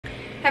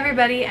Hey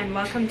everybody, and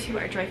welcome to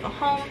our joyful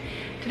home.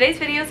 Today's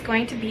video is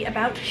going to be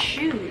about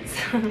shoes.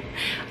 I'm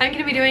going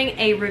to be doing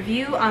a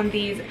review on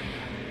these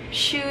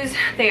shoes.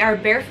 They are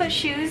Barefoot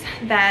shoes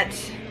that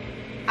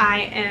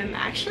I am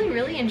actually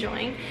really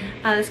enjoying.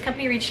 This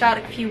company reached out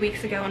a few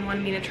weeks ago and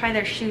wanted me to try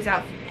their shoes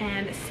out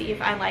and see if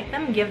I like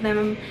them, give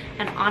them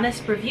an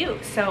honest review.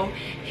 So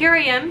here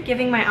I am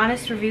giving my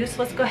honest review,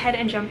 so let's go ahead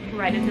and jump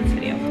right into this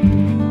video.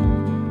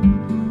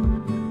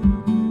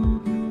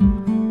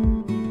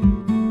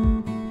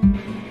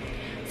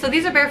 So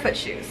these are Barefoot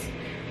shoes.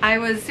 I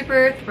was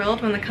super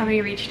thrilled when the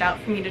company reached out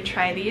for me to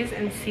try these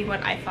and see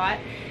what I thought.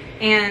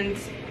 And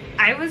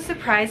I was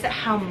surprised at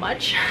how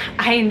much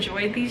I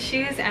enjoyed these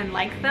shoes and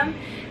liked them.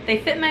 They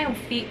fit my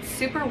feet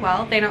super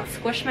well. They don't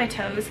squish my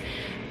toes.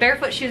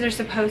 Barefoot shoes are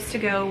supposed to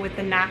go with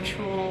the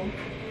natural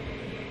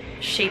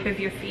shape of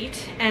your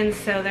feet, and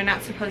so they're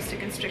not supposed to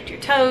constrict your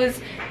toes.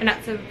 They're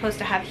not supposed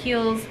to have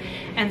heels,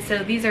 and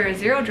so these are a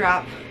zero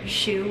drop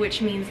shoe,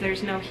 which means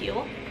there's no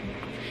heel.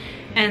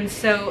 And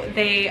so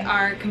they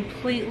are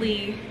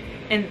completely,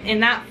 in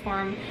that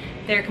form,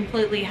 they're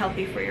completely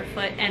healthy for your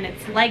foot, and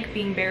it's like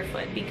being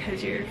barefoot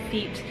because your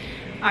feet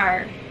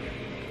are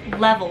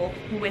level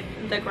with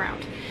the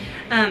ground.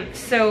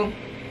 So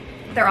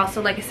they're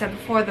also, like I said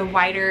before, the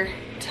wider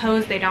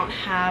toes. They're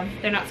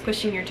not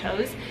squishing your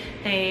toes.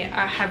 They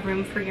have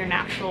room for your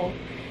natural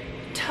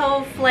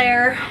toe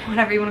flare,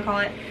 whatever you want to call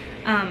it.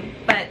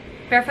 But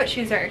Barefoot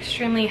shoes are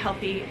extremely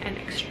healthy and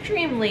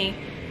extremely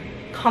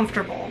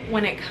comfortable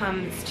when it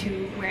comes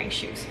to wearing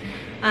shoes.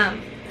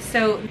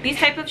 So these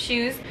type of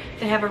shoes,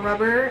 they have a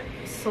rubber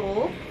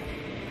sole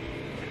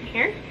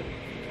here,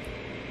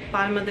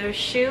 bottom of the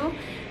shoe,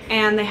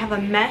 and they have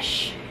a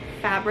mesh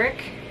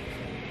fabric,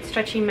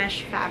 stretchy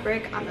mesh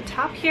fabric on the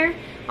top here,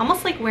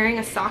 almost like wearing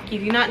a sock. You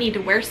do not need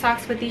to wear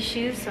socks with these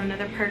shoes, so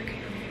another perk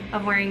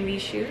of wearing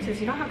these shoes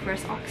is you don't have to wear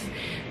socks.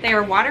 They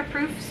are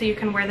waterproof, so you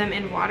can wear them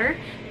in water.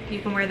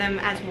 You can wear them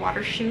as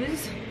water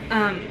shoes.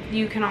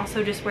 You can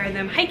also just wear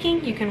them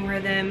hiking. You can wear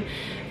them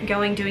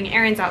doing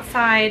errands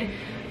outside.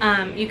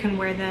 You can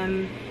wear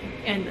them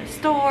in the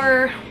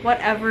store,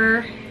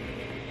 whatever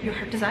your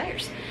heart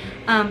desires.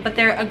 But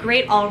they're a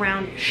great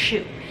all-around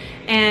shoe,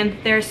 and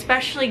they're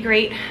especially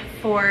great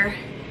for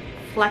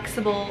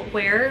flexible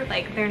wear.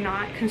 Like, they're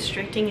not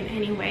constricting in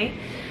any way.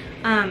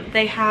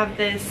 They have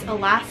this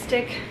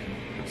elastic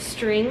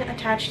string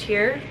attached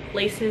here,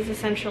 laces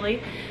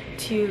essentially,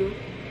 to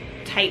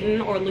tighten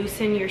or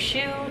loosen your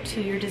shoe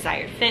to your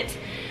desired fit.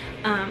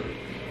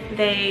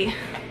 They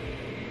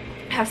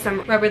have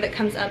some rubber that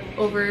comes up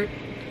over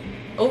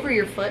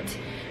your foot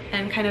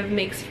and kind of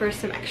makes for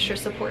some extra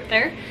support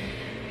there.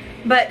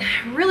 But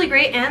really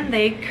great, and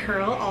they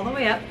curl all the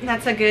way up.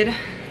 That's a good,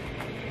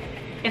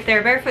 if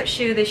they're a barefoot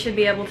shoe, they should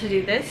be able to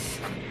do this,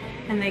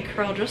 and they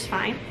curl just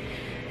fine.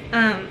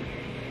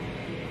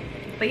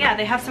 But yeah,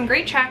 they have some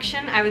great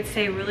traction. I would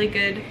say really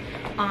good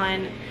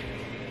on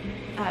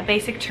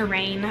basic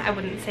terrain. I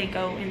wouldn't say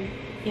go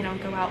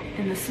out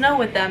in the snow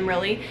with them,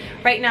 really.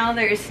 Right now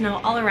there is snow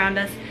all around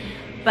us,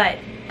 but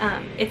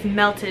it's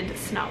melted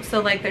snow, so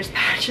like there's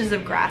patches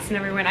of grass and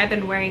everywhere, and I've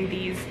been wearing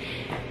these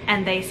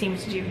and they seem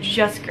to do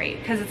just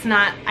great because it's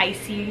not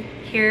icy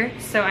here,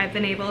 so I've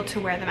been able to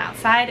wear them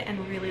outside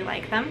and really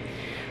like them.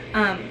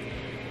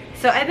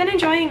 So I've been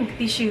enjoying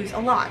these shoes a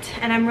lot,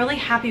 and I'm really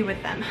happy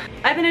with them.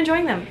 I've been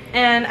enjoying them,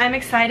 and I'm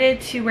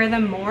excited to wear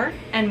them more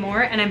and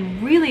more, and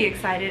I'm really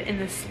excited in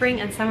the spring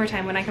and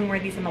summertime when I can wear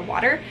these in the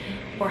water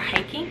or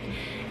hiking,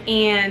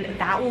 and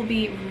that will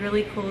be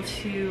really cool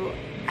too.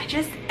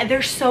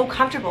 They're so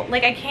comfortable.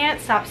 Like, I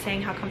can't stop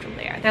saying how comfortable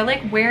they are. They're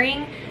like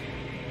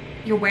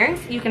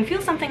you can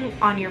feel something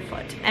on your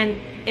foot, and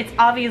it's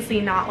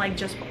obviously not like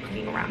just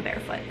walking around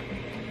barefoot.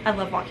 I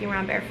love walking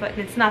around barefoot, and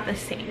it's not the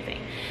same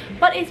thing,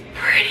 but it's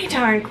pretty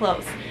darn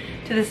close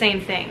to the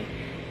same thing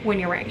when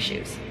you're wearing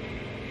shoes.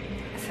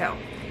 So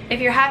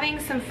if you're having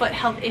some foot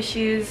health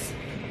issues,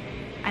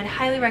 I'd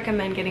highly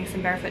recommend getting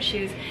some Barefoot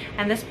shoes,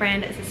 and this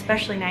brand is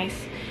especially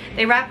nice.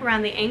 They wrap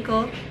around the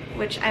ankle,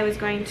 which I was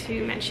going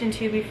to mention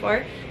to you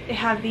before. They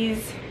have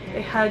these,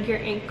 they hug your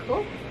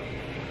ankle.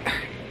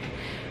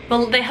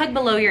 They hug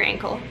below your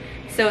ankle,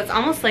 so it's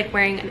almost like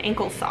wearing an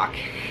ankle sock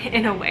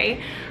in a way.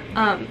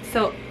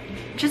 So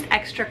just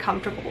extra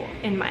comfortable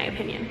in my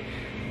opinion.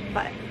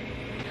 But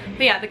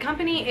yeah, the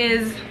company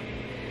is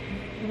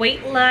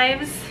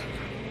watelveswatershoes.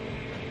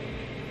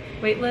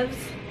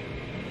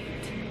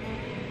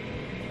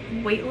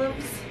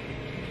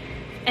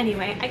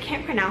 Anyway, I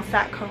can't pronounce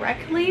that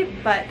correctly,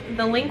 but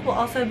the link will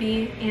also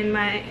be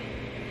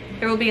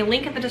there will be a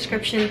link in the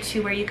description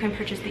to where you can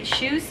purchase these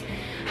shoes,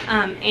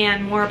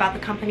 and more about the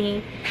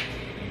company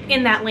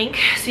in that link,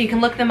 so you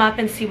can look them up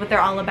and see what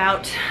they're all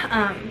about,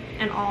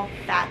 and all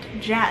that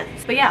jazz.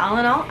 But yeah, all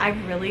in all, I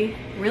really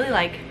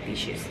like these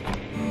shoes.